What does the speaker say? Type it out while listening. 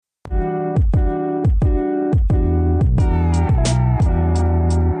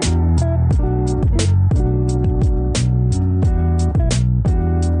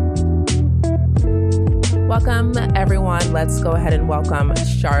go ahead and welcome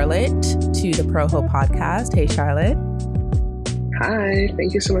Charlotte to the Pro Hoe podcast. Hey, Charlotte. Hi,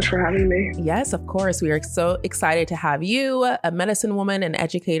 thank you so much for having me. Yes, of course. We are so excited to have you, a medicine woman and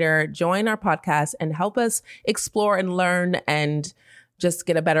educator, join our podcast and help us explore and learn and just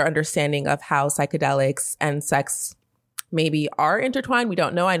get a better understanding of how psychedelics and sex maybe are intertwined. We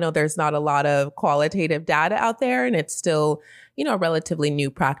don't know. I know there's not a lot of qualitative data out there, and it's still, a relatively new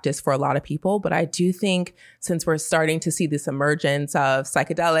practice for a lot of people. But I do think since we're starting to see this emergence of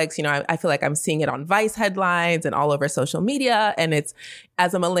psychedelics, I feel like I'm seeing it on Vice headlines and all over social media. And it's,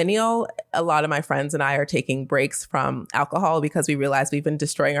 as a millennial, a lot of my friends and I are taking breaks from alcohol because we realize we've been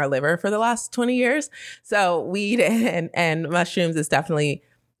destroying our liver for the last 20 years. So weed and mushrooms is definitely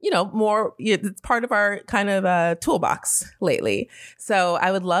more, it's part of our kind of toolbox lately. So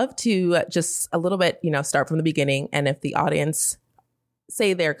I would love to just a little bit, start from the beginning. And if the audience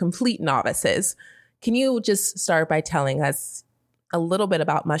say they're complete novices, can you just start by telling us a little bit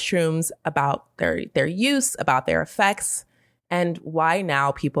about mushrooms, about their use, about their effects, and why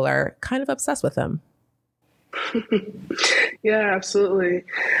now people are kind of obsessed with them? Yeah, absolutely.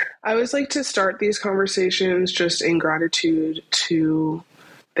 I always like to start these conversations just in gratitude to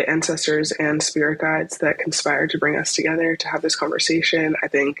the ancestors and spirit guides that conspired to bring us together to have this conversation. I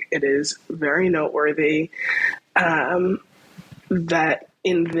think it is very noteworthy that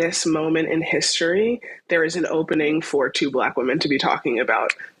in this moment in history, there is an opening for two Black women to be talking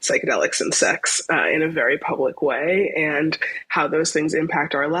about psychedelics and sex in a very public way, and how those things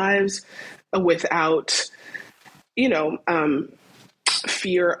impact our lives without,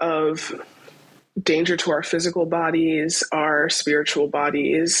 fear of danger to our physical bodies, our spiritual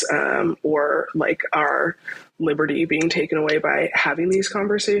bodies, or like our liberty being taken away by having these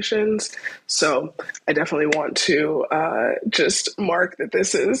conversations. So I definitely want to just mark that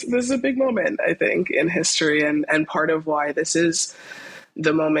this is a big moment, I think, in history, and part of why this is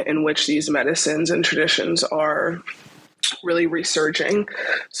the moment in which these medicines and traditions are really resurging.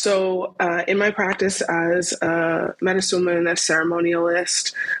 So in my practice as a medicine woman, a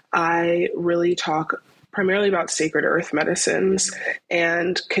ceremonialist, I really talk primarily about sacred earth medicines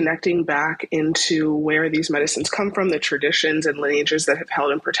and connecting back into where these medicines come from, the traditions and lineages that have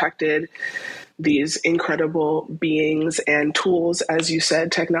held and protected these incredible beings and tools, as you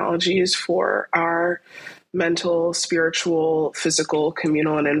said, technologies for our mental, spiritual, physical,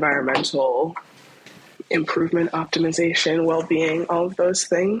 communal, and environmental improvement, optimization, well-being, all of those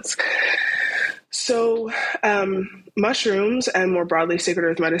things. So mushrooms and more broadly sacred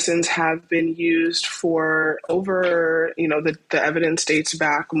earth medicines have been used for over, the evidence dates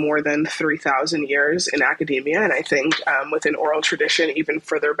back more than 3,000 years in academia. And I think within oral tradition, even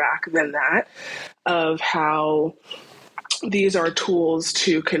further back than that, of how these are tools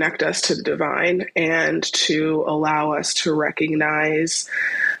to connect us to the divine and to allow us to recognize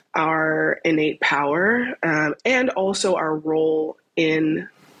our innate power, and also our role in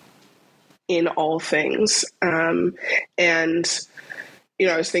all things. And,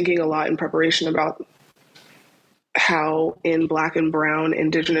 I was thinking a lot in preparation about how in Black and Brown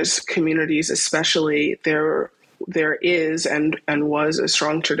Indigenous communities, especially, there is and was a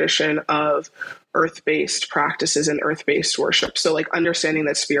strong tradition of earth-based practices and earth-based worship. So like understanding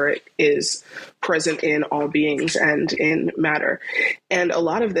that spirit is present in all beings and in matter. And a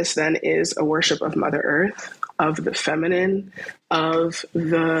lot of this then is a worship of Mother Earth, of the feminine, of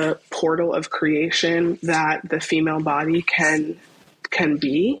the portal of creation that the female body can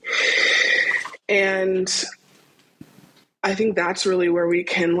be. And I think that's really where we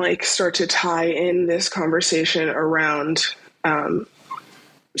can start to tie in this conversation around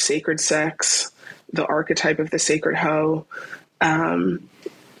sacred sex, the archetype of the sacred hoe,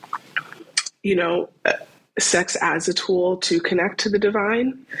 sex as a tool to connect to the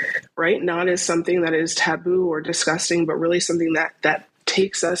divine, right? Not as something that is taboo or disgusting, but really something that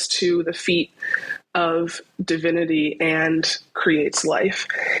takes us to the feet of divinity and creates life.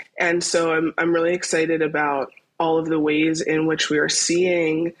 And so I'm really excited about all of the ways in which we are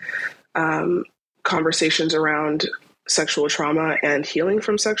seeing conversations around sexual trauma and healing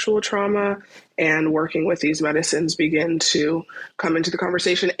from sexual trauma and working with these medicines begin to come into the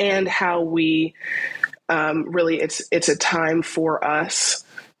conversation, and how we really it's a time for us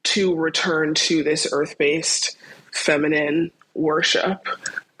to return to this earth-based feminine worship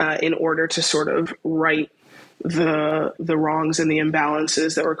in order to sort of right the wrongs and the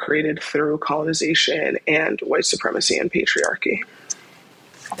imbalances that were created through colonization and white supremacy and patriarchy.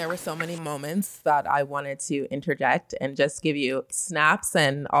 There were so many moments that I wanted to interject and just give you snaps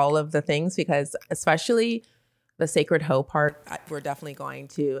and all of the things, because especially the Sacred Hoe part, we're definitely going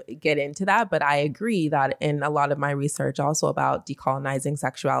to get into that. But I agree that in a lot of my research also about decolonizing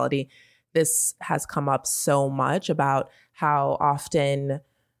sexuality, this has come up so much about how often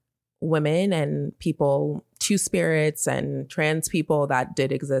women and people, two spirits and trans people that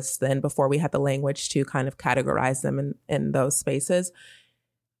did exist then before we had the language to kind of categorize them in those spaces,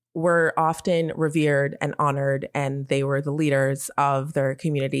 were often revered and honored, and they were the leaders of their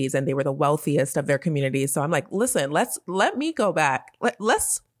communities and they were the wealthiest of their communities. So I'm like, listen, let me go back.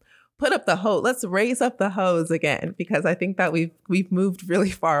 Let's put up the hoe. Let's raise up the hoes again, because I think that we've moved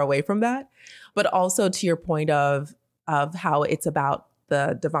really far away from that. But also to your point of how it's about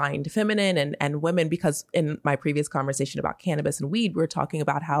the divine feminine and women, because in my previous conversation about cannabis and weed, we're talking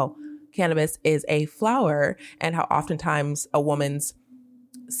about how cannabis is a flower and how oftentimes a woman's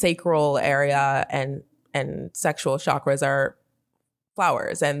sacral area and sexual chakras are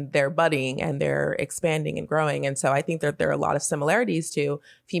flowers, and they're budding and they're expanding and growing. And so I think that there are a lot of similarities to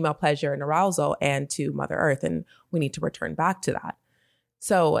female pleasure and arousal and to Mother Earth, and we need to return back to that.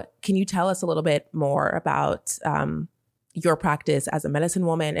 So can you tell us a little bit more about your practice as a medicine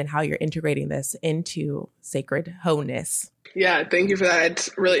woman and how you're integrating this into Sacred Hoe-ness? Yeah, thank you for that.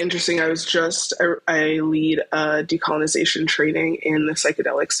 It's really interesting. I lead a decolonization training in the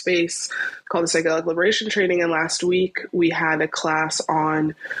psychedelic space called the Psychedelic Liberation Training. And last week we had a class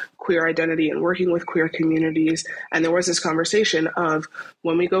on queer identity and working with queer communities. And there was this conversation of,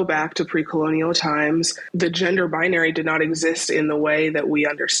 when we go back to pre-colonial times, the gender binary did not exist in the way that we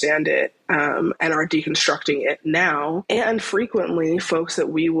understand it, and are deconstructing it now. And frequently folks that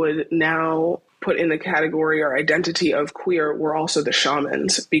we would now put in the category or identity of queer were also the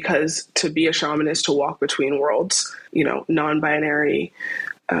shamans, because to be a shaman is to walk between worlds. Non-binary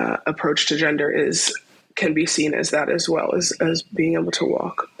approach to gender can be seen as that, as well as being able to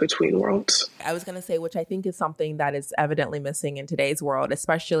walk between worlds. I was going to say, which I think is something that is evidently missing in today's world,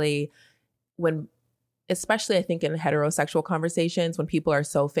 especially I think in heterosexual conversations, when people are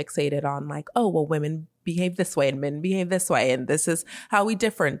so fixated on like, oh, well, women behave this way and men behave this way, and this is how we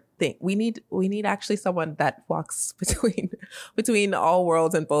different think. We need actually someone that walks between all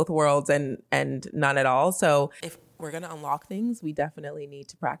worlds and both worlds and none at all. So if we're going to unlock things, we definitely need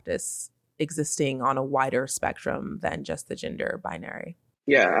to practice existing on a wider spectrum than just the gender binary.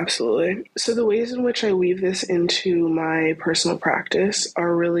 Yeah, absolutely. So the ways in which I weave this into my personal practice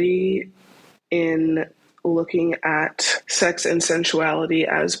are really in looking at sex and sensuality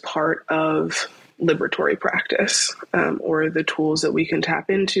as part of liberatory practice, or the tools that we can tap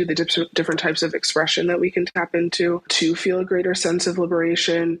into, the different types of expression that we can tap into to feel a greater sense of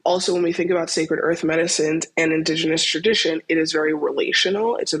liberation. Also, when we think about sacred earth medicines and indigenous tradition, it is very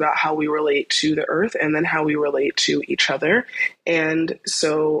relational. It's about how we relate to the earth and then how we relate to each other. And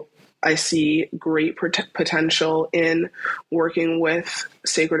so I see great potential in working with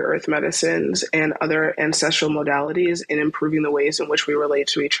sacred earth medicines and other ancestral modalities in improving the ways in which we relate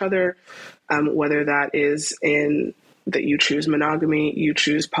to each other, whether that is in that you choose monogamy, you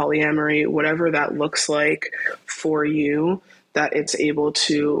choose polyamory, whatever that looks like for you, that it's able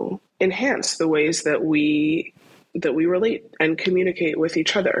to enhance the ways that we relate and communicate with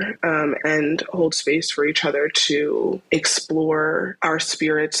each other, and hold space for each other to explore our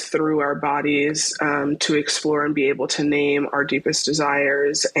spirits through our bodies, to explore and be able to name our deepest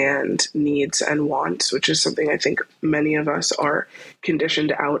desires and needs and wants, which is something I think many of us are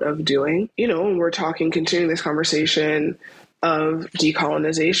conditioned out of doing. When we're continuing this conversation of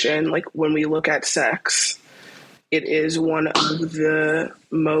decolonization, like when we look at sex, it is one of the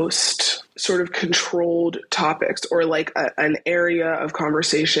most sort of controlled topics, or like an area of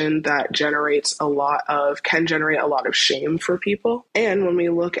conversation that can generate a lot of shame for people. And when we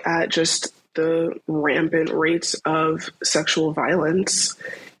look at just the rampant rates of sexual violence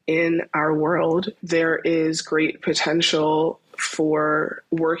in our world, there is great potential for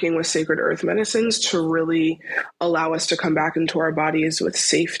working with sacred earth medicines to really allow us to come back into our bodies with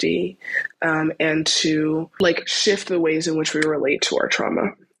safety, and to shift the ways in which we relate to our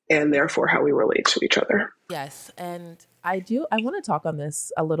trauma and therefore how we relate to each other. Yes. And I want to talk on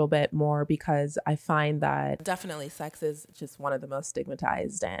this a little bit more, because I find that definitely sex is just one of the most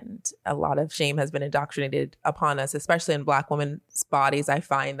stigmatized, and a lot of shame has been indoctrinated upon us, especially in Black women's bodies. I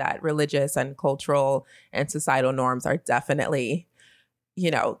find that religious and cultural and societal norms are definitely,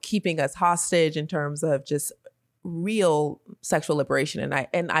 keeping us hostage in terms of just real sexual liberation.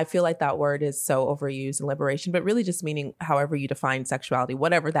 And I feel like that word is so overused in liberation, but really just meaning however you define sexuality,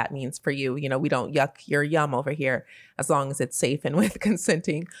 whatever that means for you. We don't yuck your yum over here, as long as it's safe and with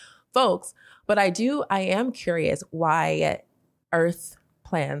consenting folks. But I am curious why earth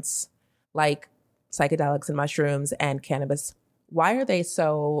plants like psychedelics and mushrooms and cannabis, why are they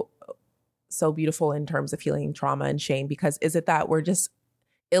so beautiful in terms of healing trauma and shame? Because is it that we're just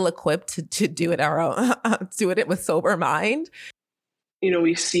ill-equipped to do it our own, do it with sober mind?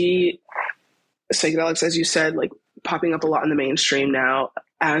 We see psychedelics, as you said, like popping up a lot in the mainstream now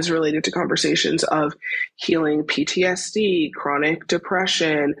as related to conversations of healing PTSD, chronic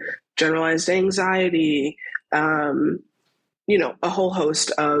depression, generalized anxiety, a whole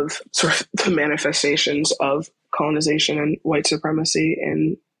host of sort of the manifestations of colonization and white supremacy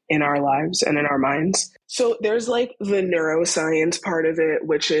in our lives and in our minds. So there's like the neuroscience part of it,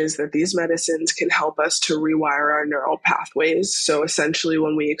 which is that these medicines can help us to rewire our neural pathways. So essentially,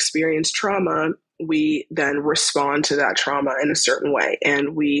 when we experience trauma, we then respond to that trauma in a certain way.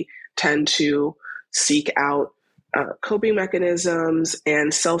 And we tend to seek out coping mechanisms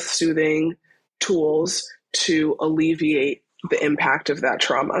and self-soothing tools to alleviate the impact of that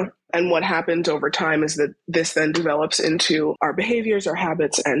trauma. And what happens over time is that this then develops into our behaviors, our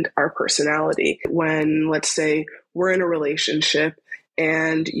habits, and our personality. When, let's say, we're in a relationship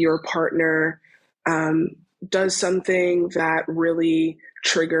and your partner does something that really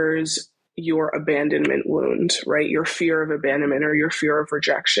triggers your abandonment wound, right? Your fear of abandonment or your fear of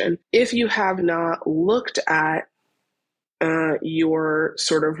rejection. If you have not looked at your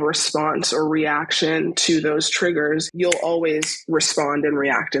sort of response or reaction to those triggers, you'll always respond and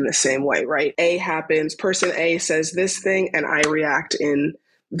react in the same way, right? A happens, person A says this thing, and I react in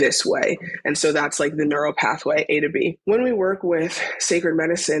this way. And so that's like the neural pathway, A to B. When we work with sacred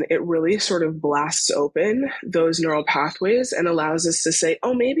medicine, it really sort of blasts open those neural pathways and allows us to say,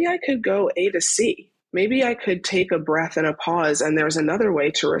 oh, maybe I could go A to C. Maybe I could take a breath and a pause, and there's another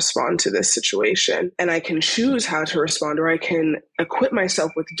way to respond to this situation. And I can choose how to respond, or I can equip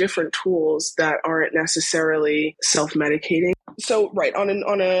myself with different tools that aren't necessarily self-medicating. So, right,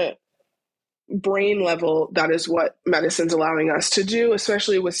 on a brain level, that is what medicine's allowing us to do,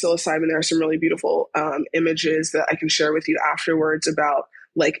 especially with psilocybin. There are some really beautiful images that I can share with you afterwards about,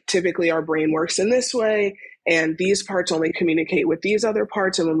 like, typically our brain works in this way, and these parts only communicate with these other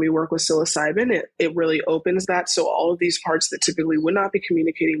parts. And when we work with psilocybin, it really opens that. So all of these parts that typically would not be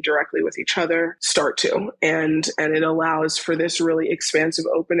communicating directly with each other start to. And it allows for this really expansive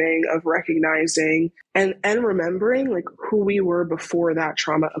opening of recognizing and remembering like who we were before that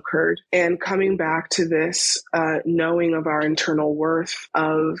trauma occurred, and coming back to this knowing of our internal worth,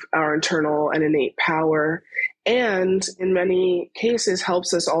 of our internal and innate power. And in many cases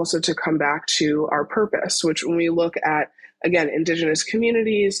helps us also to come back to our purpose, which when we look at, again, indigenous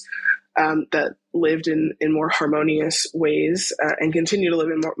communities that lived in more harmonious ways and continue to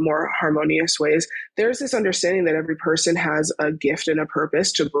live in more harmonious ways, there's this understanding that every person has a gift and a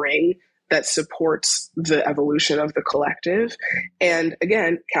purpose to bring that supports the evolution of the collective. And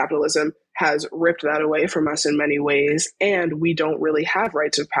again, capitalism has ripped that away from us in many ways, and we don't really have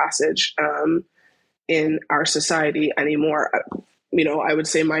rites of passage in our society anymore. I would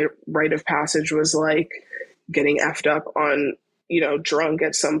say my rite of passage was like getting effed up on, drunk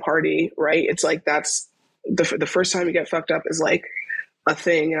at some party, right? It's like that's the first time you get fucked up is like a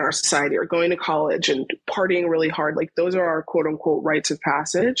thing in our society, or going to college and partying really hard. Like those are our quote unquote rites of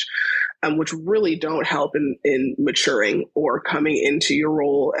passage, which really don't help in maturing or coming into your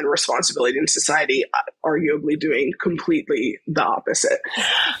role and responsibility in society, arguably doing completely the opposite.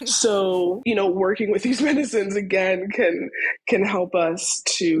 So, working with these medicines again can help us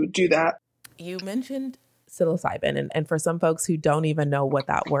to do that. You mentioned psilocybin, and for some folks who don't even know what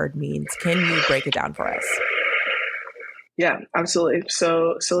that word means, can you break it down for us? Yeah, absolutely.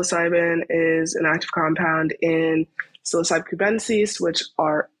 So psilocybin is an active compound in Psilocybe cubensis, which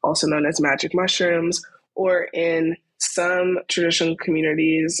are also known as magic mushrooms, or in some traditional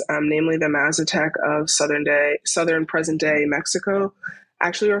communities, namely the Mazatec of southern present-day Mexico,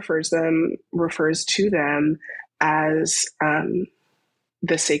 actually refers to them as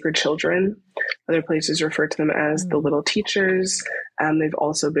the sacred children. Other places refer to them as the little teachers. They've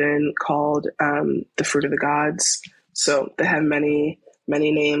also been called the fruit of the gods. So they have many,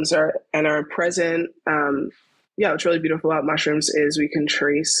 many names and are present. What's really beautiful about mushrooms is we can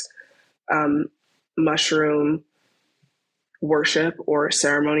trace mushroom worship or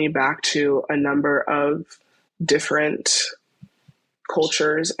ceremony back to a number of different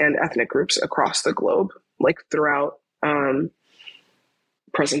cultures and ethnic groups across the globe, like throughout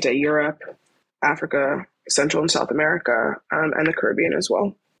present-day Europe, Africa, Central and South America, and the Caribbean as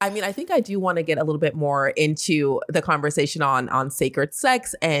well. I mean, I think I do want to get a little bit more into the conversation on sacred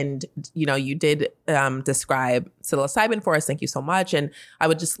sex. And, you did describe psilocybin for us. Thank you so much. And I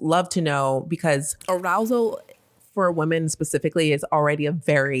would just love to know, because arousal for women specifically is already a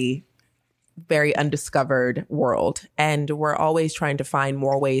very, very undiscovered world. And we're always trying to find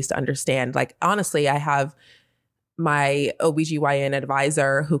more ways to understand. Like, honestly, I have my OBGYN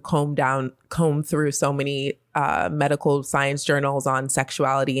advisor who combed through so many medical science journals on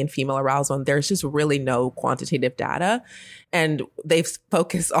sexuality and female arousal. And there's just really no quantitative data. And they've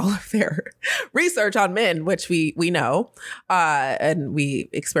focused all of their research on men, which we know and we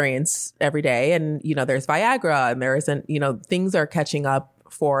experience every day. And, you know, there's Viagra and there isn't, you know, things are catching up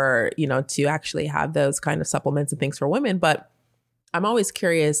for, you know, to actually have those kind of supplements and things for women. But I'm always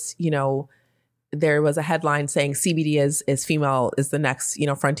curious, you know, there was a headline saying CBD is the next, you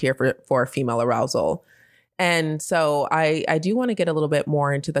know, frontier for female arousal. And so I do want to get a little bit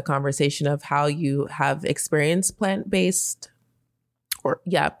more into the conversation of how you have experienced plant-based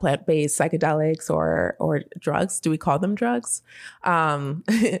psychedelics or drugs. Do we call them drugs?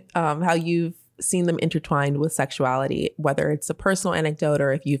 How you've seen them intertwined with sexuality, whether it's a personal anecdote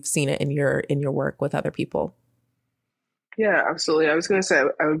or if you've seen it in your work with other people. Yeah, absolutely. I was going to say,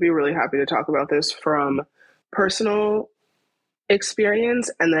 I would be really happy to talk about this from personal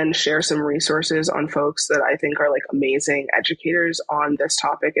experience and then share some resources on folks that I think are like amazing educators on this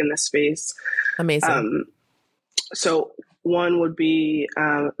topic in this space. Amazing. So one would be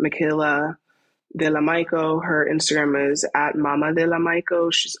Michaela De La Maico. Her Instagram is at Mama De La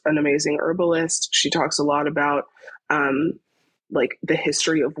Maico. She's an amazing herbalist. She talks a lot about like the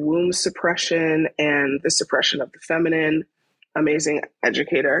history of womb suppression and the suppression of the feminine. Amazing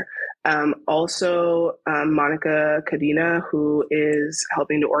educator. Also, Monica Cadena, who is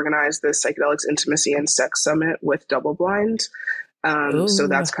helping to organize the Psychedelics Intimacy and Sex Summit with Double Blind. So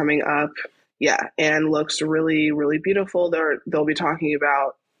that's coming up. Yeah. And looks really, really beautiful. They'll be talking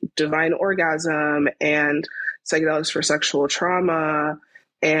about divine orgasm and psychedelics for sexual trauma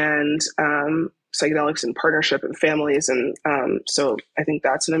and psychedelics in partnership and families. And so I think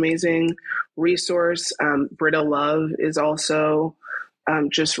that's an amazing resource. Britta Love is also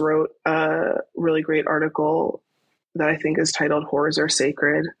just wrote a really great article that I think is titled Horrors Are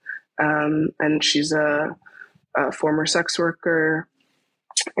Sacred. And she's a former sex worker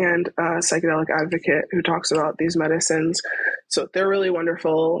and a psychedelic advocate who talks about these medicines. So they're really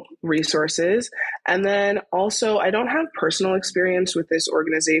wonderful resources. And then also, I don't have personal experience with this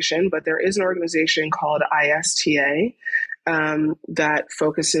organization, but there is an organization called ISTA that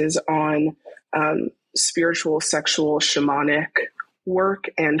focuses on spiritual, sexual, shamanic work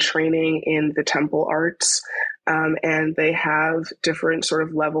and training in the temple arts. And they have different sort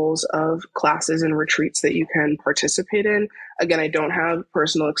of levels of classes and retreats that you can participate in. Again, I don't have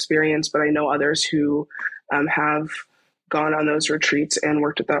personal experience, but I know others who have gone on those retreats and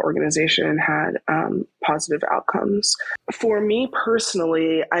worked at that organization and had positive outcomes. For me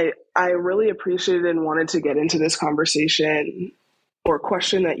personally, I really appreciated and wanted to get into this conversation or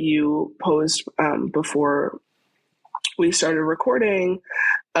question that you posed before we started recording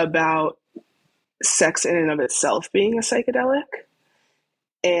about sex in and of itself being a psychedelic.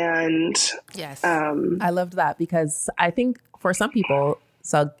 And yes, I loved that because I think for some people,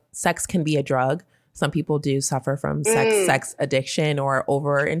 sex can be a drug. Some people do suffer from sex addiction or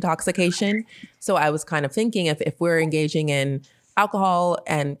over intoxication. So I was kind of thinking if we're engaging in alcohol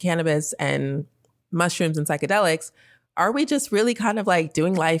and cannabis and mushrooms and psychedelics, are we just really kind of like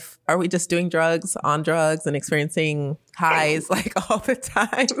doing life? Are we just doing drugs on drugs and experiencing highs like all the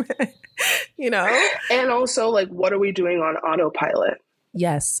time? You know? And also like, what are we doing on autopilot?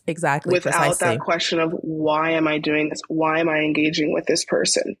 Yes, exactly. Without precisely. That question of why am I doing this? Why am I engaging with this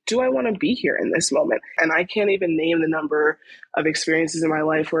person? Do I want to be here in this moment? And I can't even name the number of experiences in my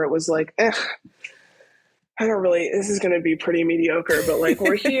life where it was like, I don't really, this is going to be pretty mediocre, but like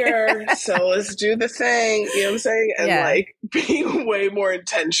we're here, so let's do the thing. You know what I'm saying? And like being way more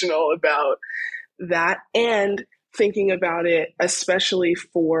intentional about that and thinking about it, especially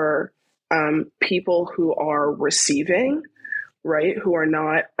for people who are receiving, right? Who are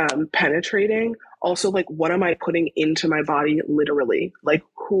not penetrating. Also, like, what am I putting into my body literally? Like,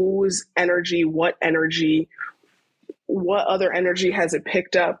 whose energy, what other energy has it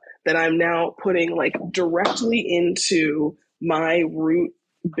picked up that I'm now putting like directly into my root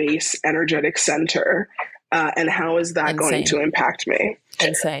base energetic center? And how is that going to impact me?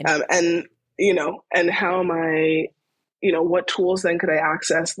 Insane. And, you know, and how am I, you know, what tools then could I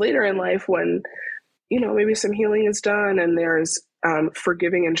access later in life when, you know, maybe some healing is done and there's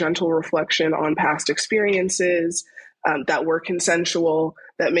forgiving and gentle reflection on past experiences that were consensual,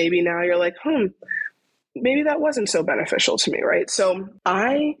 that maybe now you're like, maybe that wasn't so beneficial to me, right? So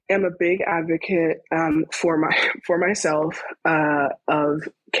I am a big advocate for myself of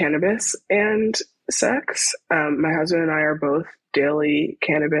cannabis and sex. My husband and I are both daily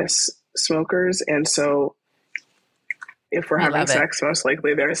cannabis smokers. And so if we're having sex, most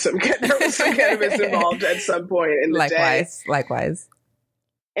likely there was some cannabis involved at some point in the day. Likewise.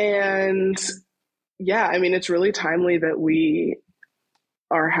 And yeah, I mean, it's really timely that we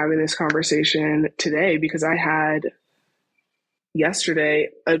are having this conversation today, because I had yesterday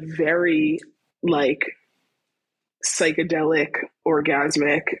a very psychedelic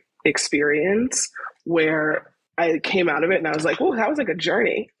orgasmic experience where I came out of it and I was like, oh, that was like a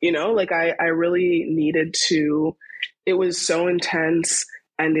journey, I really needed to, it was so intense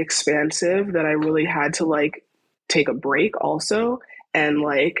and expansive that I really had to take a break also and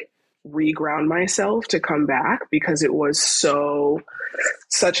reground myself to come back, because it was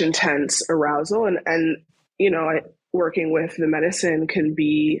such intense arousal. And working with the medicine can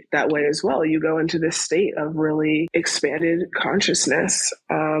be that way as well. You go into this state of really expanded consciousness.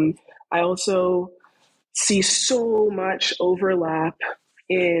 I also see so much overlap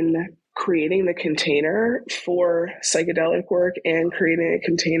in creating the container for psychedelic work and creating a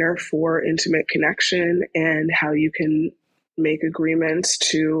container for intimate connection, and how you can make agreements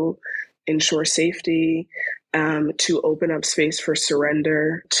to ensure safety, to open up space for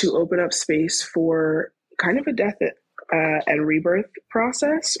surrender, to open up space for kind of a death and rebirth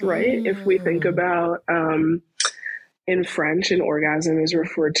process, right? If we think about, in French, an orgasm is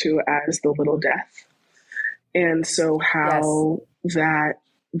referred to as the little death. And so how that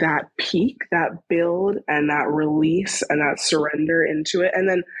peak, that build, and that release and that surrender into it, and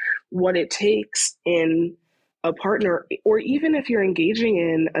then what it takes in a partner, or even if you're engaging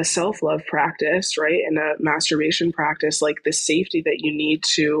in a self-love practice, right, and a masturbation practice, the safety that you need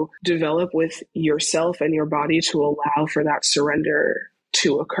to develop with yourself and your body to allow for that surrender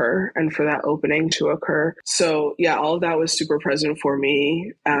to occur and for that opening to occur. So yeah, all of that was super present for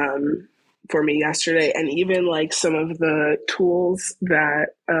me yesterday. And even some of the tools that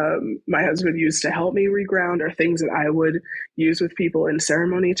my husband used to help me reground are things that I would use with people in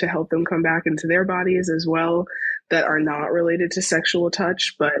ceremony to help them come back into their bodies as well, that are not related to sexual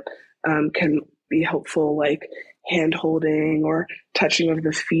touch, but can be helpful, hand holding or touching of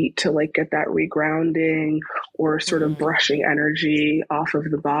the feet to get that regrounding, or sort of brushing energy off of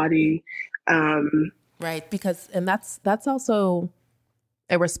the body. Right. And that's also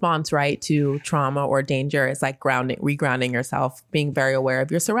a response, right, to trauma or danger, is regrounding yourself, being very aware of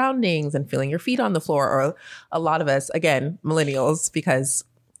your surroundings and feeling your feet on the floor. Or a lot of us, again, millennials, because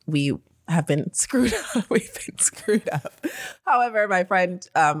we have been screwed up. We've been screwed up. However, my friend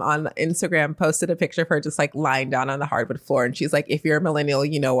on Instagram posted a picture of her just lying down on the hardwood floor. And she's like, if you're a millennial,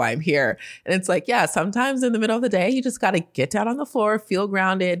 you know why I'm here. And it's yeah, sometimes in the middle of the day, you just got to get down on the floor, feel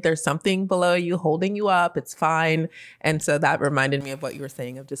grounded. There's something below you holding you up. It's fine. And so that reminded me of what you were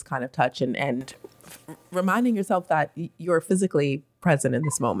saying, of just kind of touch and reminding yourself that you're physically present in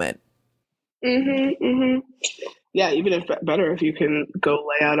this moment. Mm-hmm, mm-hmm. Yeah, even if better if you can go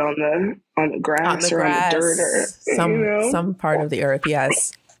lay out on the grass or on the dirt or some part of the earth.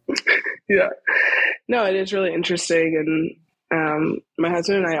 Yes. Yeah. No, it is really interesting. And my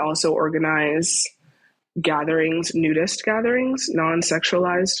husband and I also organize gatherings, nudist gatherings,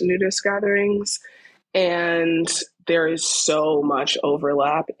 non-sexualized nudist gatherings. And there is so much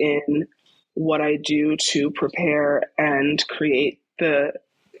overlap in what I do to prepare and create the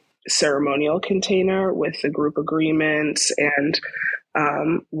ceremonial container with the group agreements and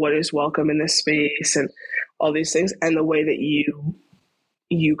what is welcome in this space and all these things, and the way that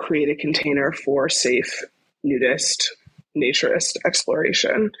you create a container for safe nudist, naturist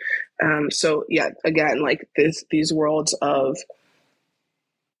exploration. So yeah, again, these worlds of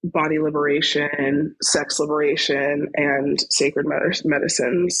body liberation, sex liberation, and sacred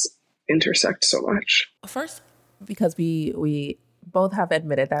medicines intersect so much. First, because we both have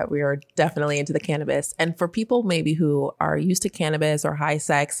admitted that we are definitely into the cannabis. And for people maybe who are used to cannabis or high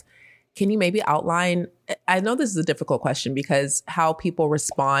sex, can you maybe outline, I know this is a difficult question because how people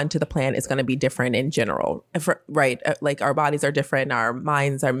respond to the plant is going to be different in general, right? Our bodies are different, our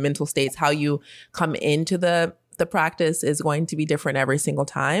minds, our mental states, how you come into the practice is going to be different every single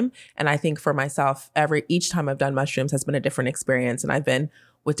time. And I think for myself, each time I've done mushrooms has been a different experience. And I've been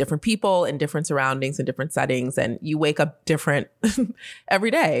with different people in different surroundings and different settings, and you wake up different every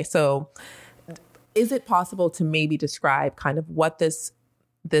day. So is it possible to maybe describe kind of what this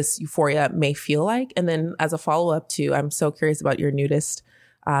euphoria may feel like? And then as a follow-up to, I'm so curious about your nudist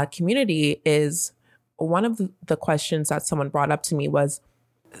community, is one of the questions that someone brought up to me was,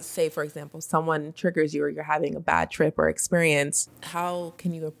 say, for example, someone triggers you or you're having a bad trip or experience, how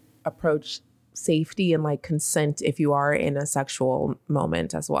can you approach safety and consent if you are in a sexual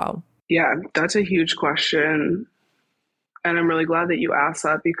moment as well? Yeah, that's a huge question. And I'm really glad that you asked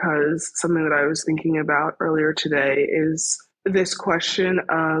that, because something that I was thinking about earlier today is this question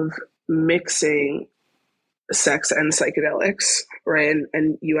of mixing sex and psychedelics, right?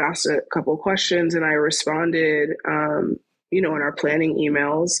 And you asked a couple of questions, and I responded, in our planning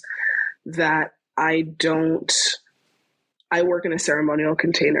emails, that I work in a ceremonial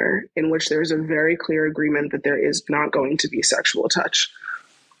container in which there's a very clear agreement that there is not going to be sexual touch,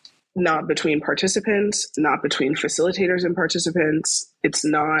 not between participants, not between facilitators and participants. It's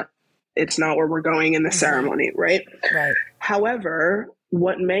not where we're going in the ceremony, right? Right. However,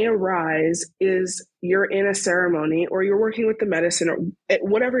 what may arise is you're in a ceremony or you're working with the medicine or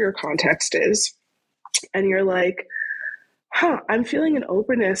whatever your context is, and you're like, I'm feeling an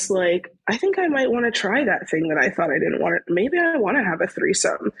openness. Like, I think I might want to try that thing that I thought I didn't want to. Maybe I want to have a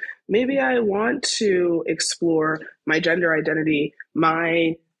threesome. Maybe I want to explore my gender identity,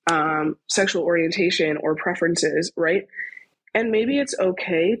 my sexual orientation or preferences, right? And maybe it's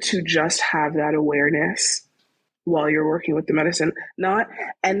okay to just have that awareness while you're working with the medicine.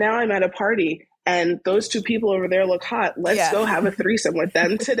 And now I'm at a party and those two people over there look hot. Let's go have a threesome with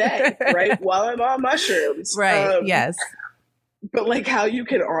them today, right? While I'm on mushrooms. Right. Yes. But like how you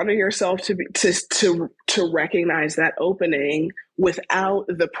can honor yourself to recognize that opening without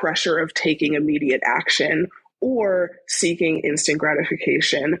the pressure of taking immediate action or seeking instant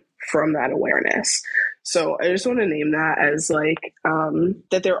gratification from that awareness. So I just want to name that as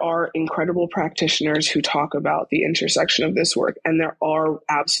that there are incredible practitioners who talk about the intersection of this work, and there are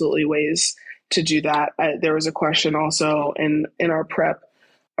absolutely ways to do that. There was a question also in our prep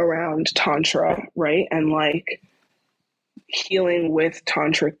around Tantra, right? And healing with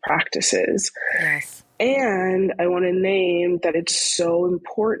tantric practices. Yes. And I want to name that it's so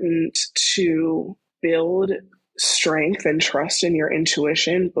important to build strength and trust in your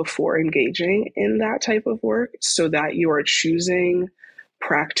intuition before engaging in that type of work, so that you are choosing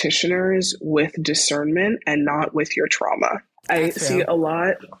practitioners with discernment and not with your trauma. I see a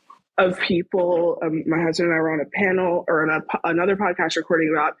lot of people, my husband and I were on a panel or on another podcast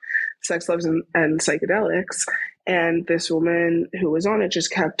recording about sex, loves, and psychedelics. And this woman who was on it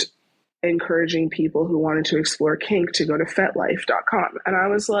just kept encouraging people who wanted to explore kink to go to fetlife.com. And I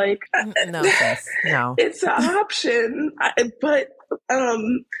was like, no. It's an option. But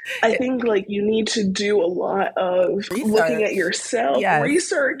I think you need to do a lot of looking at yourself,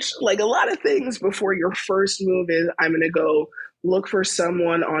 research, a lot of things before your first move is, I'm going to go look for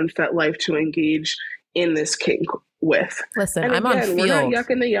someone on FetLife to engage in this kink with. Listen, and I'm on field. We're not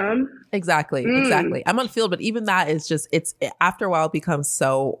yucking the yum. Exactly. I'm on field, but even that is just, after a while it becomes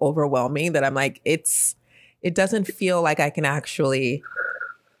so overwhelming that I'm like, it doesn't feel like I can actually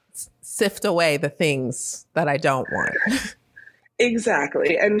sift away the things that I don't want.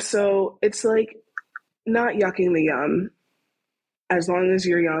 Exactly. And so it's not yucking the yum, as long as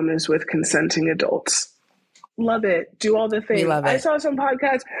your yum is with consenting adults. Love it. Do all the things. I saw some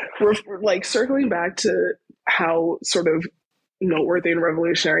podcasts circling back to how sort of noteworthy and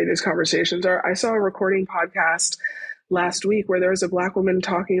revolutionary these conversations are. I saw a recording podcast last week where there was a Black woman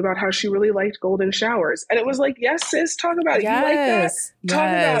talking about how she really liked golden showers. And it was like, yes, sis, talk about it. You like that? Talk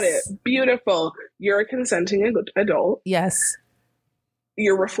about it. Beautiful. You're a consenting adult. Yes.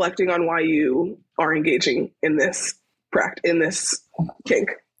 You're reflecting on why you are engaging in this kink,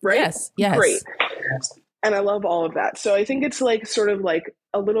 right? Yes. Great. And I love all of that. So I think it's sort of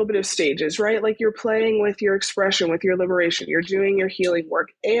a little bit of stages, right? You're playing with your expression, with your liberation, you're doing your healing work,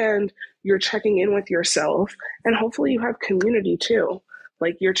 and you're checking in with yourself. And hopefully you have community too.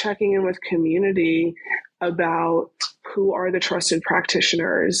 You're checking in with community about who are the trusted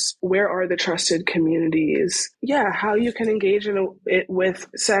practitioners, where are the trusted communities, how you can engage in it with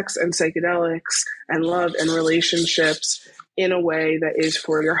sex and psychedelics and love and relationships in a way that is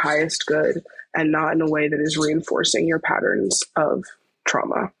for your highest good, and not in a way that is reinforcing your patterns of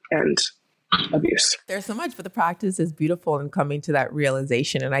trauma and abuse. There's so much, but the practice is beautiful in coming to that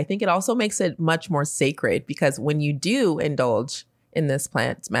realization. And I think it also makes it much more sacred, because when you do indulge in this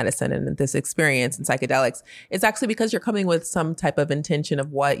plant medicine and this experience in psychedelics, it's actually because you're coming with some type of intention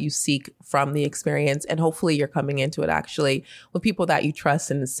of what you seek from the experience. And hopefully you're coming into it actually with people that you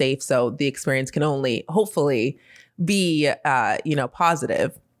trust and is safe. So the experience can only hopefully be,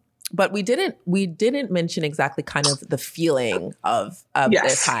 positive. But we didn't mention exactly kind of the feeling of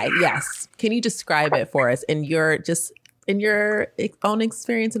this high. Yes. Can you describe it for us in your own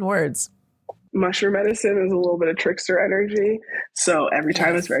experience in words? Mushroom medicine is a little bit of trickster energy. So every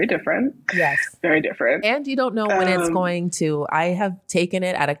time it's very different. Yes. Very different. And you don't know when it's going to. I have taken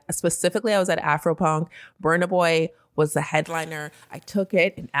it specifically I was at Afropunk. Burna Boy was the headliner. I took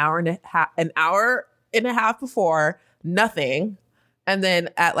it an hour and a half before. nothing. And then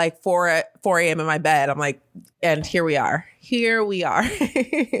at like 4 a.m. in my bed, I'm like, and here we are. Here we are.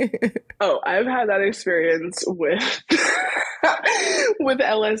 Oh, I've had that experience with with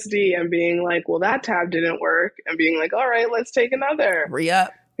LSD and being like, well, that tab didn't work. And being like, all right, let's take another.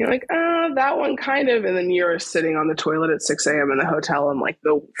 Re-up. You're like, that one kind of. And then you're sitting on the toilet at 6 a.m. in the hotel and like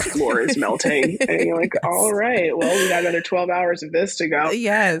the floor is melting. And you're like, all right, well, we got another 12 hours of this to go.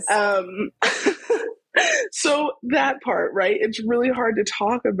 Yes. So that part, right? It's really hard to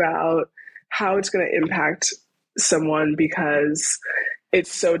talk about how it's going to impact someone because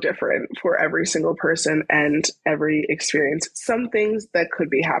it's so different for every single person and every experience. Some things that could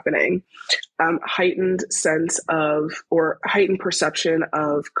be happening, heightened sense of or heightened perception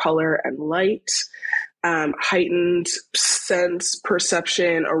of color and light, heightened sense,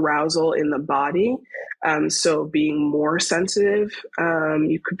 perception, arousal in the body. So being more sensitive,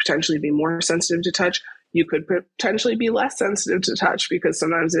 you could potentially be more sensitive to touch. You could potentially be less sensitive to touch because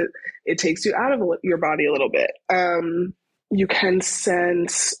sometimes it takes you out of your body a little bit. You can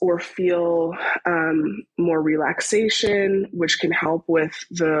sense or feel more relaxation, which can help with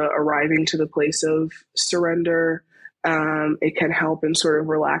the arriving to the place of surrender. It can help in sort of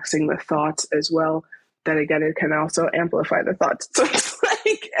relaxing the thoughts as well. Then again, it can also amplify the thoughts. So it's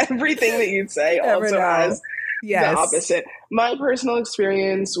like everything that you'd say also has the opposite. My personal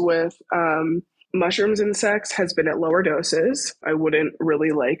experience with mushrooms and sex has been at lower doses. I wouldn't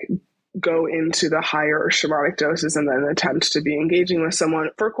really like go into the higher shamanic doses and then attempt to be engaging with someone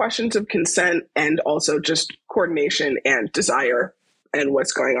for questions of consent and also just coordination and desire and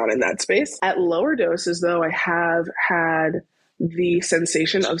what's going on in that space. At lower doses, though, I have had the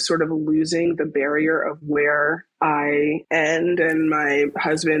sensation of sort of losing the barrier of where I end and my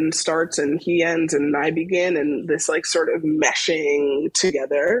husband starts and he ends and I begin, and this like sort of meshing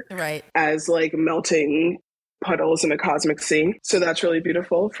together as like melting puddles in a cosmic sea. So that's really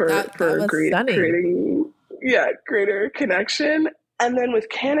beautiful for creating greater connection. And then with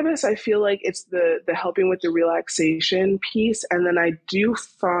cannabis, I feel like it's the helping with the relaxation piece. And then I do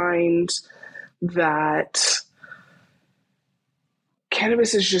find that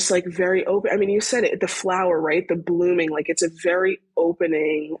cannabis is just like very open. I mean, you said it, the flower, right? The blooming, like it's a very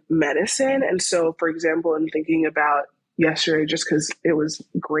opening medicine. And so, for example, I'm thinking about yesterday just because it was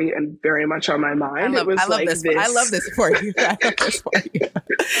great and very much on my mind. I love this for you. I love this for you.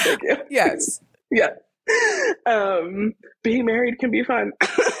 Thank you. Yes. Yeah. Being married can be fun.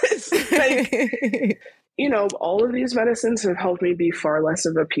 It's like, you know, all of these medicines have helped me be far less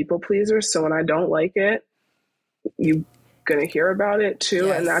of a people pleaser. So when I don't like it, you're going to hear about it too.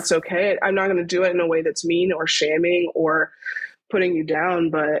 Yes. And that's okay. I'm not going to do it in a way that's mean or shaming or putting you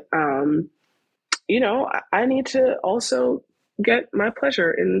down. But, you know, I need to also get my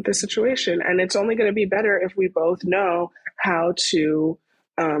pleasure in the situation. And it's only going to be better if we both know how to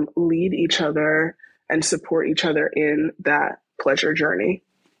lead each other and support each other in that pleasure journey.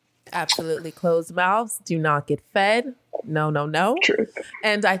 Absolutely. Closed mouths do not get fed. No. Truth.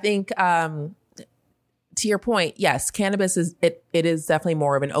 And I think to your point, yes, cannabis it is definitely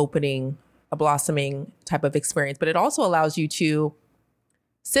more of an opening, a blossoming type of experience, but it also allows you to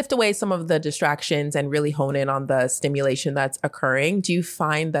sift away some of the distractions and really hone in on the stimulation that's occurring. Do you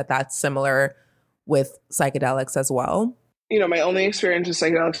find that that's similar with psychedelics as well? You know, my only experience with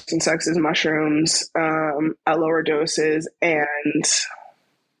psychedelics and sex is mushrooms at lower doses. And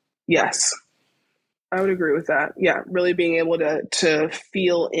yes, I would agree with that. Yeah, really being able to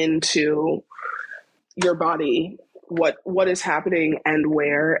feel into your body, what is happening and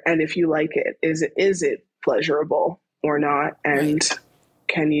where, and if you like it, is it pleasurable or not? And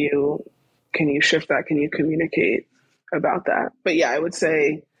can you shift that? Can you communicate about that? But yeah, I would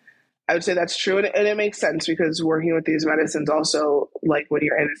say that's true. And it makes sense because working with these medicines also, like when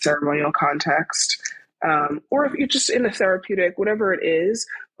you're in a ceremonial context, or if you're just in a therapeutic, whatever it is,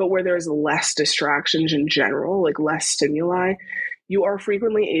 but where there's less distractions in general, like less stimuli, you are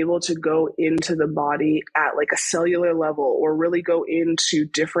frequently able to go into the body at like a cellular level or really go into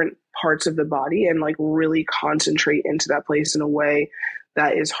different parts of the body and like really concentrate into that place in a way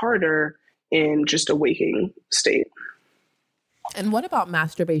that is harder in just a waking state. And what about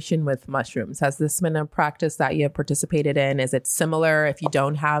masturbation with mushrooms? Has this been a practice that you have participated in? Is it similar if you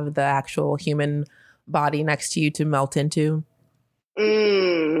don't have the actual human body next to you to melt into?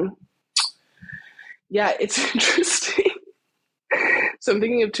 Yeah, it's interesting. So I'm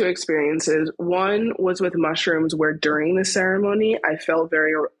thinking of two experiences. One was with mushrooms where during the ceremony, I felt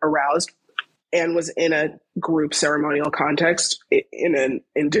very aroused and was in a group ceremonial context in an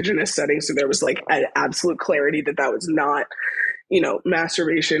indigenous setting. So there was like an absolute clarity that was not, you know,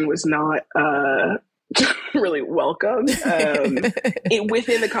 masturbation was not really welcome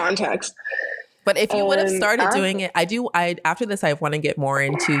within the context. But if you would have started doing it, after this, I want to get more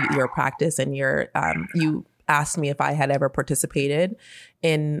into your practice and your, you asked me if I had ever participated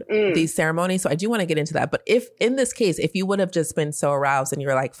in these ceremonies. So I do want to get into that. But if in this case, if you would have just been so aroused and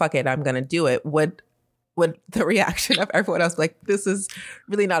you're like, fuck it, I'm going to do it, would the reaction of everyone else be like, this is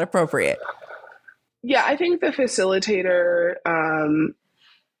really not appropriate? Yeah, I think the facilitator,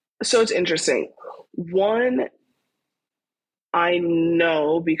 so it's interesting. One, I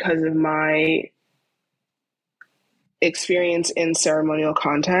know because of my experience in ceremonial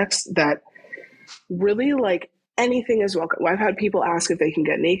context that really like anything is welcome. I've had people ask if they can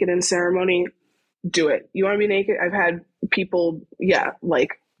get naked in ceremony. Do it. You want to be naked? I've had people,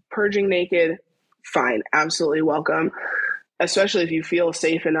 like purging naked. Fine. Absolutely welcome. Especially if you feel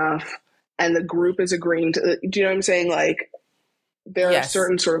safe enough and the group is agreeing to, do you know what I'm saying? Like there are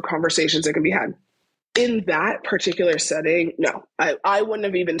certain sort of conversations that can be had. In that particular setting, no, I wouldn't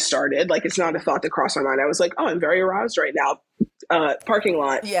have even started. Like, it's not a thought that crossed my mind. I was like, oh, I'm very aroused right now. Parking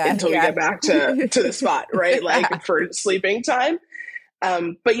lot until we get back to the spot, right? Like for sleeping time.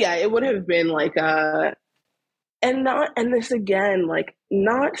 But yeah, it would have been like, and this again, like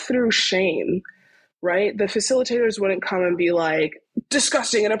not through shame, right? The facilitators wouldn't come and be like,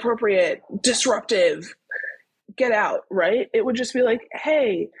 disgusting, inappropriate, disruptive, get out, right? It would just be like,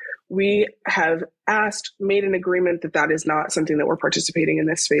 hey, we have made an agreement that is not something that we're participating in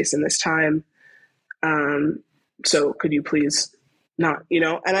this space in this time. So could you please not,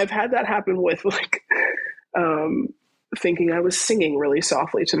 and I've had that happen with like, thinking I was singing really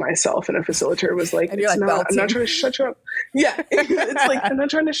softly to myself and a facilitator was like, I'm not trying to shut you up. Yeah. It's like, I'm not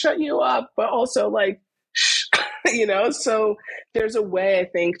trying to shut you up, but also like, shh, so there's a way I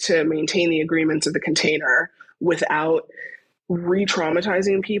think to maintain the agreements of the container without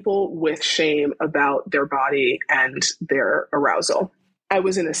re-traumatizing people with shame about their body and their arousal. I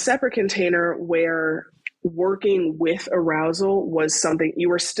was in a separate container where working with arousal was something you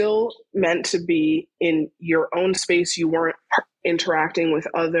were still meant to be in your own space. You weren't interacting with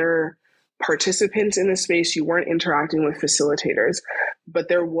other participants in the space. You weren't interacting with facilitators, but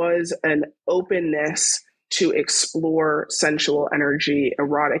there was an openness to explore sensual energy,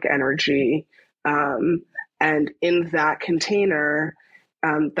 erotic energy, and in that container,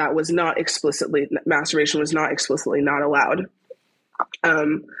 that was not explicitly, masturbation was not explicitly not allowed.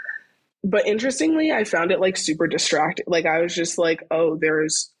 But interestingly, I found it like super distracting. Like I was just like, oh,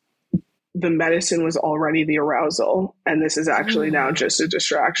 the medicine was already the arousal. And this is actually now just a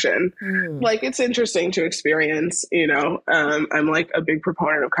distraction. Like it's interesting to experience, I'm like a big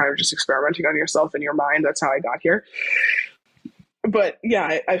proponent of kind of just experimenting on yourself and your mind. That's how I got here. But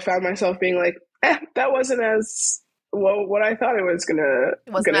yeah, I found myself being like, that wasn't as well what I thought it was gonna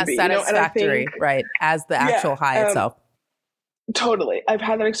be. Satisfactory, right? As the actual high itself. Totally. I've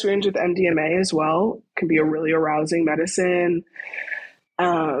had that experience with MDMA as well. It can be a really arousing medicine.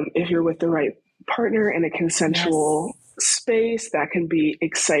 If you're with the right partner in a consensual space, that can be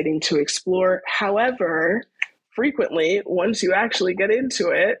exciting to explore. However, frequently, once you actually get into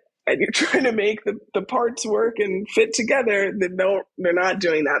it and you're trying to make the parts work and fit together, they're not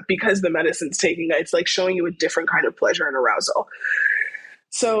doing that because the medicine's it's like showing you a different kind of pleasure and arousal.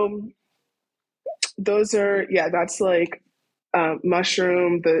 So those are, that's like,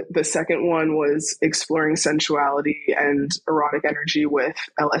 mushroom. The second one was exploring sensuality and erotic energy with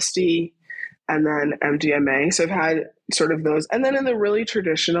LSD, and then MDMA. So I've had sort of those. And then in the really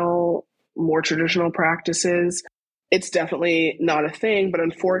more traditional practices, it's definitely not a thing, but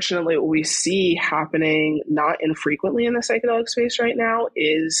unfortunately what we see happening not infrequently in the psychedelic space right now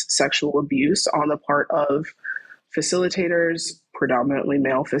is sexual abuse on the part of facilitators, predominantly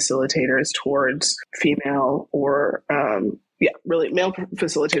male facilitators, towards female or really male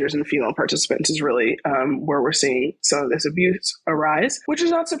facilitators and female participants is really where we're seeing some of this abuse arise, which is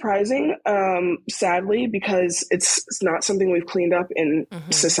not surprising, sadly, because it's not something we've cleaned up in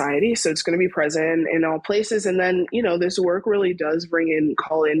society. So it's going to be present in all places. And then, this work really does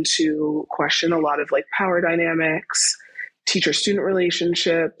call into question a lot of like power dynamics, teacher-student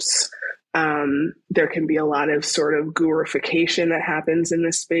relationships. There can be a lot of sort of gurification that happens in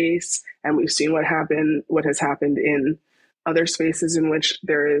this space. And we've seen what has happened in other spaces in which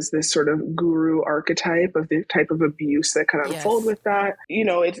there is this sort of guru archetype of the type of abuse that can unfold with that.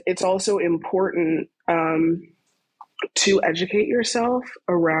 It's also important to educate yourself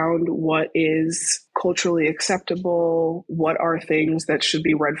around what is culturally acceptable, what are things that should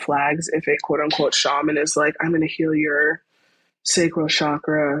be red flags if a quote unquote shaman is like, I'm going to heal your sacral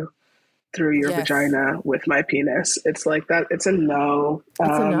chakra through your Yes. vagina with my penis. It's like that. It's a no. It's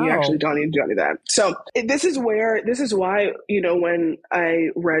a You actually no. don't need to do any of that. So this is why, when I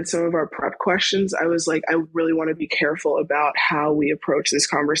read some of our prep questions, I was like, I really want to be careful about how we approach this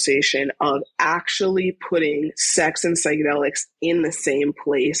conversation of actually putting sex and psychedelics in the same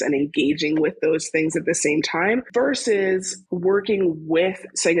place and engaging with those things at the same time versus working with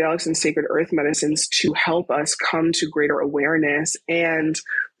psychedelics and sacred earth medicines to help us come to greater awareness and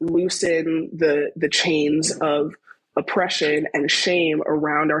loosen the chains of oppression and shame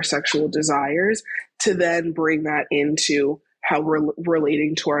around our sexual desires to then bring that into how we're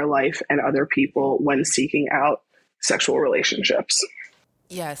relating to our life and other people when seeking out sexual relationships.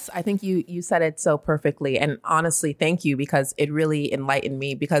 Yes, I think you said it so perfectly. And honestly, thank you, because it really enlightened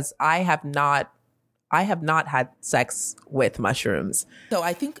me, because I have not had sex with mushrooms. So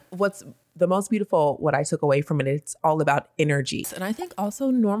I think what's the most beautiful, what I took away from it, it's all about energy. And I think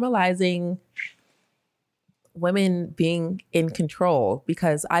also normalizing women being in control,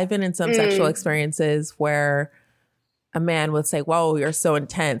 because I've been in some sexual experiences where a man would say, "Whoa, you're so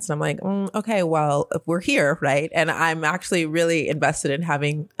intense." And I'm like, okay, well, if we're here, right? And I'm actually really invested in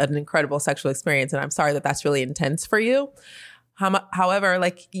having an incredible sexual experience. And I'm sorry that that's really intense for you. However,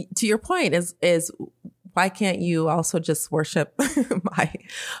 like, to your point is why can't you also just worship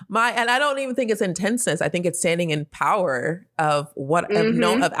my, and I don't even think it's intenseness. I think it's standing in power of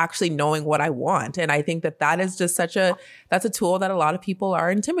of actually knowing what I want. And I think that is just that's a tool that a lot of people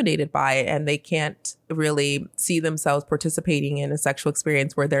are intimidated by, and they can't really see themselves participating in a sexual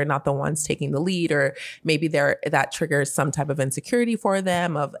experience where they're not the ones taking the lead, or maybe that triggers some type of insecurity for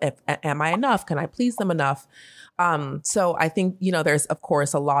them of, am I enough? Can I please them enough? So I think, there's of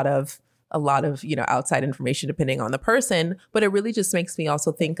course a lot of, outside information depending on the person, but it really just makes me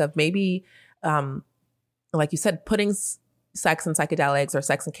also think of maybe, like you said, putting sex and psychedelics or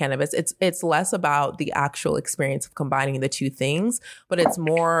sex and cannabis. It's less about the actual experience of combining the two things, but it's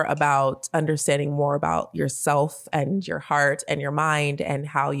more about understanding more about yourself and your heart and your mind and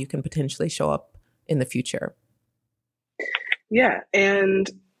how you can potentially show up in the future. Yeah. And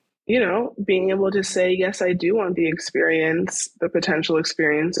being able to say, yes, I do want the potential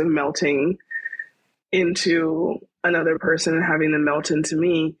experience of melting into another person and having them melt into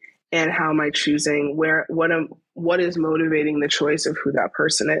me. And how am I choosing what is motivating the choice of who that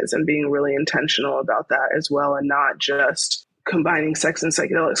person is, and being really intentional about that as well. And not just combining sex and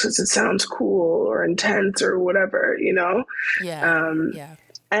psychedelics because it sounds cool or intense or whatever, Yeah.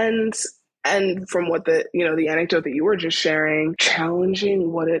 And from what the anecdote that you were just sharing,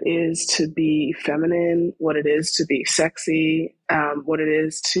 challenging what it is to be feminine, what it is to be sexy, what it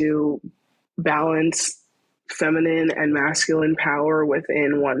is to balance feminine and masculine power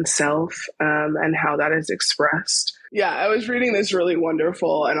within oneself, and how that is expressed. Yeah, I was reading this really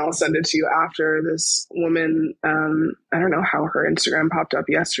wonderful, and I'll send it to you after, this woman, I don't know how her Instagram popped up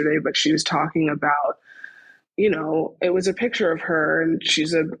yesterday, but she was talking about, it was a picture of her and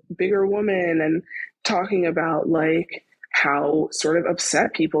she's a bigger woman, and talking about like how sort of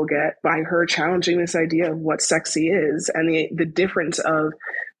upset people get by her challenging this idea of what sexy is, and the difference of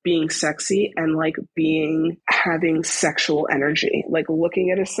being sexy and like having sexual energy, like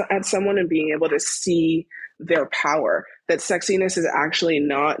looking at someone and being able to see their power, that sexiness is actually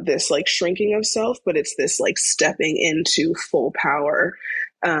not this like shrinking of self, but it's this like stepping into full power.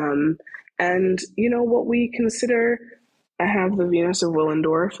 And what we consider, I have the Venus of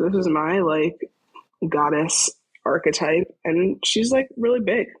Willendorf. This is my like goddess archetype, and she's like really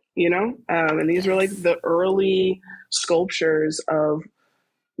big, and these are like the early sculptures of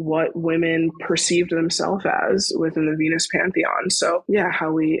what women perceived themselves as within the Venus pantheon. So yeah,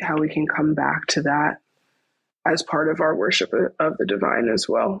 how we can come back to that as part of our worship of the divine as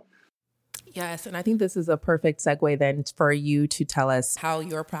well. Yes. And I think this is a perfect segue then for you to tell us how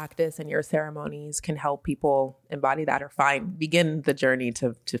your practice and your ceremonies can help people embody that, or begin the journey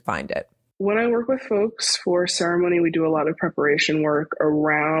to find it. When I work with folks for ceremony, we do a lot of preparation work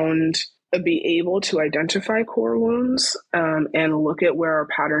around be able to identify core wounds, and look at where our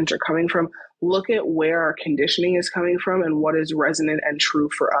patterns are coming from, look at where our conditioning is coming from, and what is resonant and true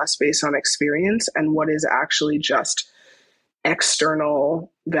for us based on experience, and what is actually just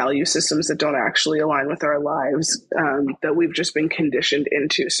external value systems that don't actually align with our lives, that we've just been conditioned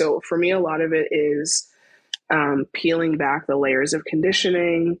into. So for me, a lot of it is peeling back the layers of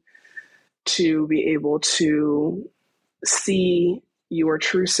conditioning to be able to see your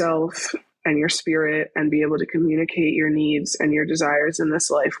true self and your spirit, and be able to communicate your needs and your desires in this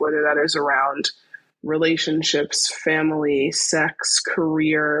life, whether that is around relationships, family, sex,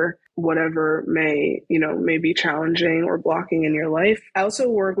 career, whatever may be challenging or blocking in your life. I also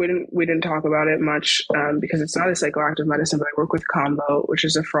work, we didn't talk about it much because it's not a psychoactive medicine, but I work with Kambo, which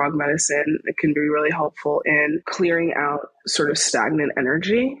is a frog medicine that can be really helpful in clearing out sort of stagnant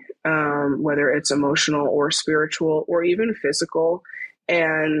energy, whether it's emotional or spiritual or even physical.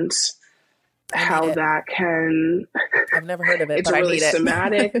 And how that can, I've never heard of it, it's but a really I need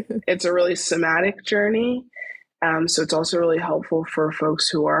somatic, it. it's a really somatic journey. So it's also really helpful for folks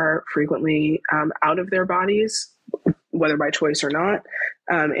who are frequently out of their bodies, whether by choice or not,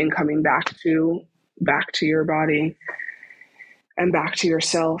 in coming back to your body and back to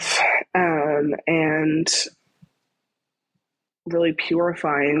yourself, and really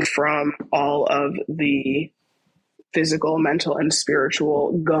purifying from all of the physical, mental, and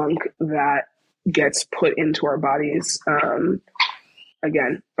spiritual gunk that gets put into our bodies,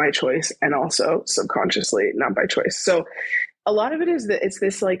 again, by choice, and also subconsciously, not by choice. So a lot of it is that it's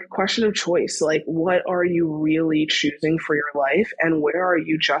this like question of choice. Like, what are you really choosing for your life? And where are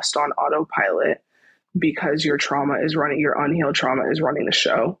you just on autopilot because your unhealed trauma is running the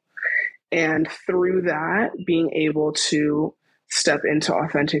show? And through that, being able to step into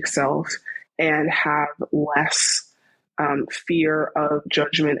authentic self and have less fear of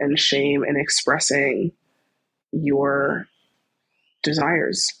judgment and shame in expressing your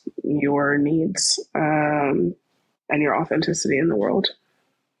desires, your needs, and your authenticity in the world.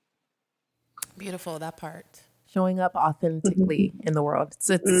 Beautiful, that part. Showing up authentically in the world. It's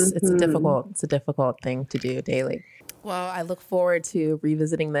a difficult thing to do daily. Well, I look forward to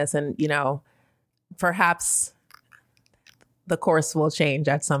revisiting this, and perhaps the course will change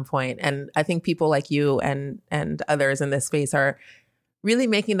at some point. And I think people like you and others in this space are really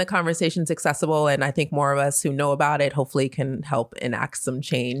making the conversations accessible. And I think more of us who know about it hopefully can help enact some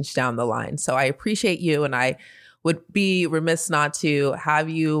change down the line. So I appreciate you, and I would be remiss not to have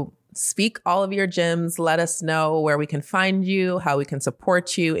you speak all of your gyms. Let us know where we can find you, how we can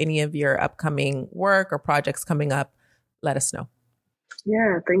support you, any of your upcoming work or projects coming up. Let us know.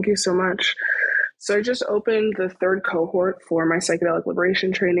 Yeah, thank you so much. So I just opened the 3rd cohort for my psychedelic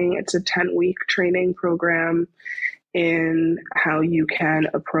liberation training. It's a 10-week training program in how you can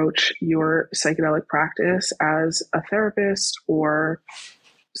approach your psychedelic practice as a therapist or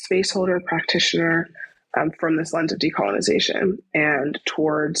space holder practitioner, from this lens of decolonization and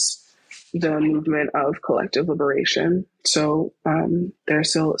towards the movement of collective liberation. So there are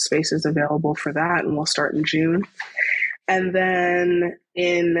still spaces available for that, and we'll start in June. And then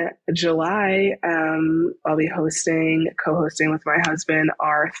in July, I'll be co-hosting with my husband,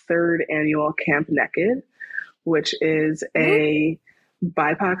 our 3rd annual Camp Naked, which is a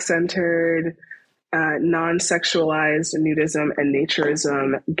BIPOC-centered, non-sexualized nudism and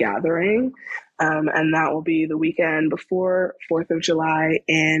naturism gathering. And that will be the weekend before 4th of July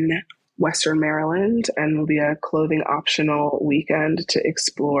in Western Maryland, and will be a clothing optional weekend to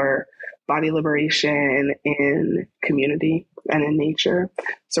explore body liberation in community and in nature.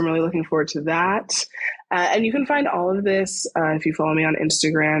 So I'm really looking forward to that. And you can find all of this if you follow me on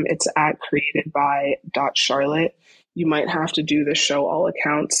Instagram. It's at createdby.charlotte. You might have to do the show all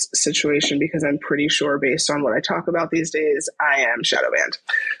accounts situation, because I'm pretty sure, based on what I talk about these days, I am shadow banned.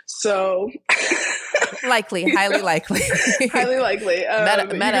 So highly likely. Highly likely.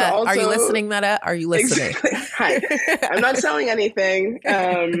 Meta, also, are you listening, Meta? Are you listening? Exactly. Hi. I'm not selling anything.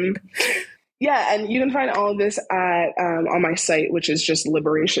 Yeah, and you can find all of this at on my site, which is just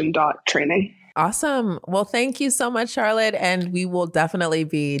liberation.training. Awesome. Well, thank you so much, Charlotte. And we will definitely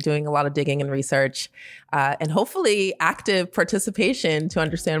be doing a lot of digging and research, and hopefully active participation to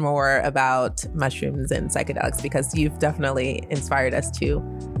understand more about mushrooms and psychedelics, because you've definitely inspired us to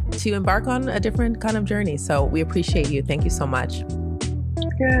embark on a different kind of journey. So we appreciate you. Thank you so much.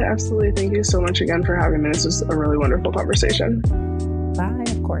 Yeah, absolutely. Thank you so much again for having me. This was a really wonderful conversation. Bye,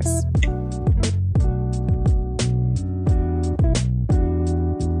 of course.